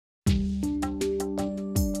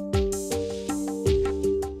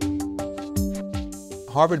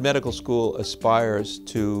Harvard Medical School aspires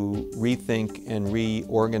to rethink and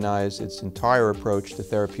reorganize its entire approach to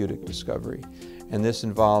therapeutic discovery, and this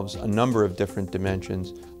involves a number of different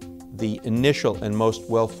dimensions. The initial and most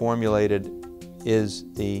well-formulated is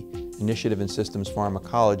the initiative in systems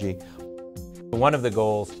pharmacology. One of the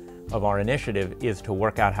goals of our initiative is to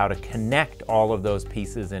work out how to connect all of those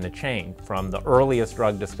pieces in a chain, from the earliest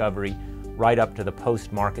drug discovery right up to the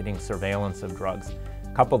post-marketing surveillance of drugs.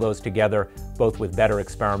 Couple those together both with better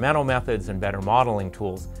experimental methods and better modeling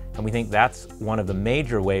tools, and we think that's one of the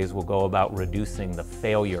major ways we'll go about reducing the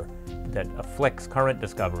failure that afflicts current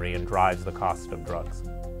discovery and drives the cost of drugs.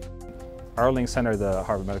 Our Link Center, the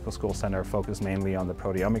Harvard Medical School Center, focused mainly on the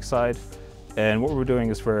proteomic side, and what we're doing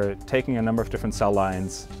is we're taking a number of different cell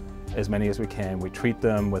lines, as many as we can. We treat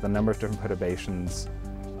them with a number of different perturbations.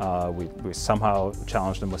 We somehow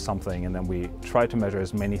challenge them with something, and then we try to measure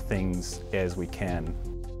as many things as we can.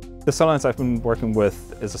 The cell lines I've been working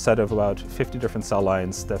with is a set of about 50 different cell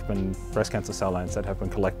lines that have been breast cancer cell lines that have been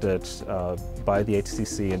collected by the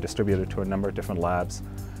HCC and distributed to a number of different labs,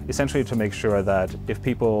 essentially to make sure that if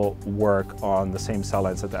people work on the same cell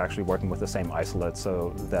lines, that they're actually working with the same isolate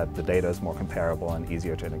so that the data is more comparable and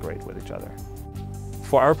easier to integrate with each other.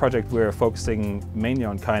 For our project, we're focusing mainly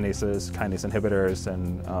on kinases, kinase inhibitors,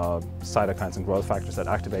 and cytokines and growth factors that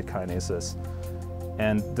activate kinases.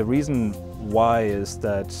 And the reason why is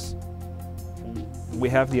that we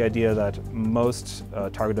have the idea that most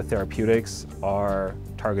targeted therapeutics are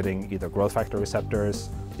targeting either growth factor receptors,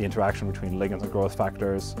 the interaction between ligands and growth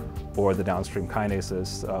factors, or the downstream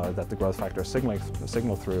kinases that the growth factors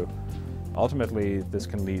signal through. Ultimately, this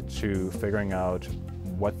can lead to figuring out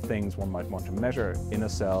what things one might want to measure in a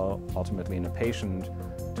cell, ultimately in a patient,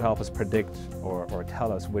 to help us predict or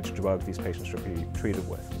tell us which drug these patients should be treated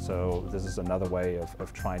with. So this is another way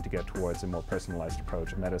of trying to get towards a more personalized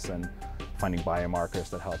approach of medicine, finding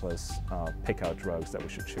biomarkers that help us pick out drugs that we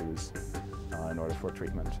should choose in order for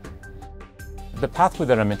treatment. The pathway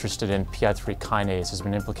that I'm interested in, PI3 kinase, has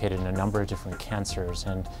been implicated in a number of different cancers,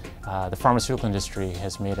 and the pharmaceutical industry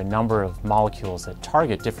has made a number of molecules that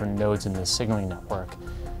target different nodes in the signaling network.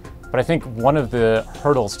 But I think one of the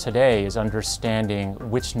hurdles today is understanding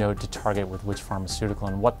which node to target with which pharmaceutical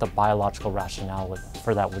and what the biological rationale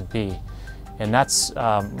for that would be. And that's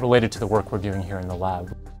related to the work we're doing here in the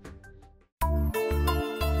lab.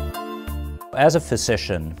 As a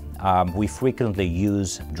physician, we frequently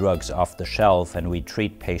use drugs off the shelf, and we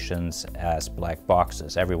treat patients as black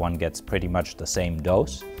boxes. Everyone gets pretty much the same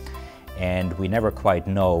dose, and we never quite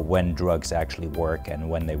know when drugs actually work and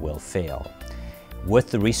when they will fail.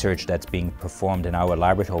 With the research that's being performed in our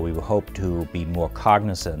laboratory, we hope to be more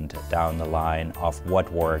cognizant down the line of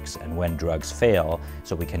what works and when drugs fail,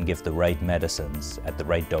 so we can give the right medicines at the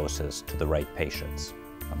right doses to the right patients.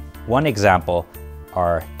 One example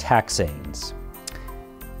are taxanes.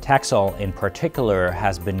 Taxol in particular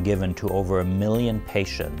has been given to over 1 million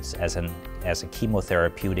patients as a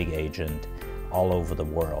chemotherapeutic agent all over the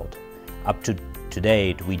world. Up to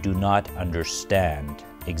date, we do not understand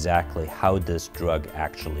exactly how this drug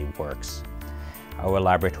actually works. Our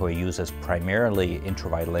laboratory uses primarily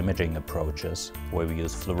intravital imaging approaches, where we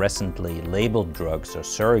use fluorescently labeled drugs or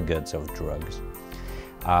surrogates of drugs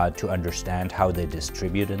to understand how they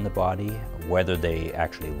distribute in the body, whether they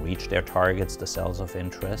actually reach their targets, the cells of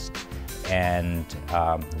interest, and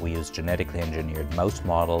we use genetically engineered mouse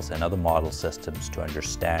models and other model systems to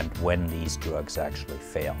understand when these drugs actually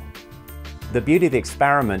fail. The beauty of the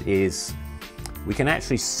experiment is we can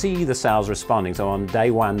actually see the cells responding. So on day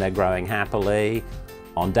 1, they're growing happily.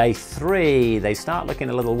 On day 3, they start looking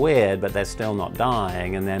a little weird, but they're still not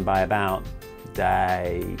dying. And then by about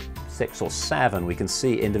day 6 or 7, we can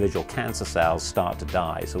see individual cancer cells start to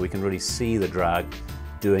die. So we can really see the drug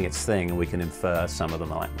doing its thing, and we can infer some of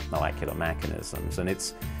the molecular mechanisms. And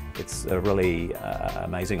it's a really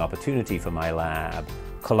amazing opportunity for my lab.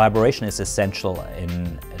 Collaboration is essential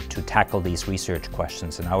to tackle these research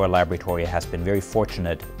questions, and our laboratory has been very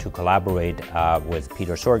fortunate to collaborate with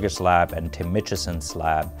Peter Sorger's lab and Tim Mitchison's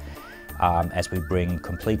lab as we bring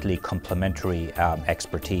completely complementary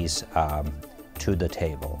expertise to the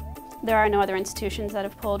table. There are no other institutions that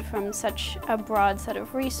have pulled from such a broad set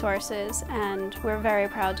of resources, and we're very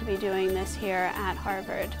proud to be doing this here at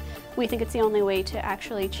Harvard. We think it's the only way to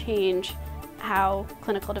actually change how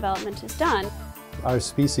clinical development is done. Our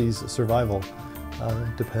species' survival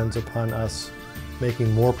depends upon us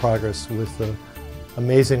making more progress with the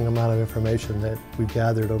amazing amount of information that we've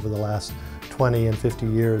gathered over the last 20 and 50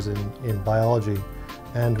 years in biology.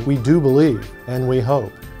 And we do believe, and we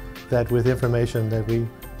hope, that with information that we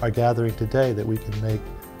are gathering today, that we can make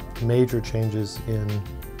major changes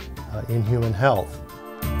in human health.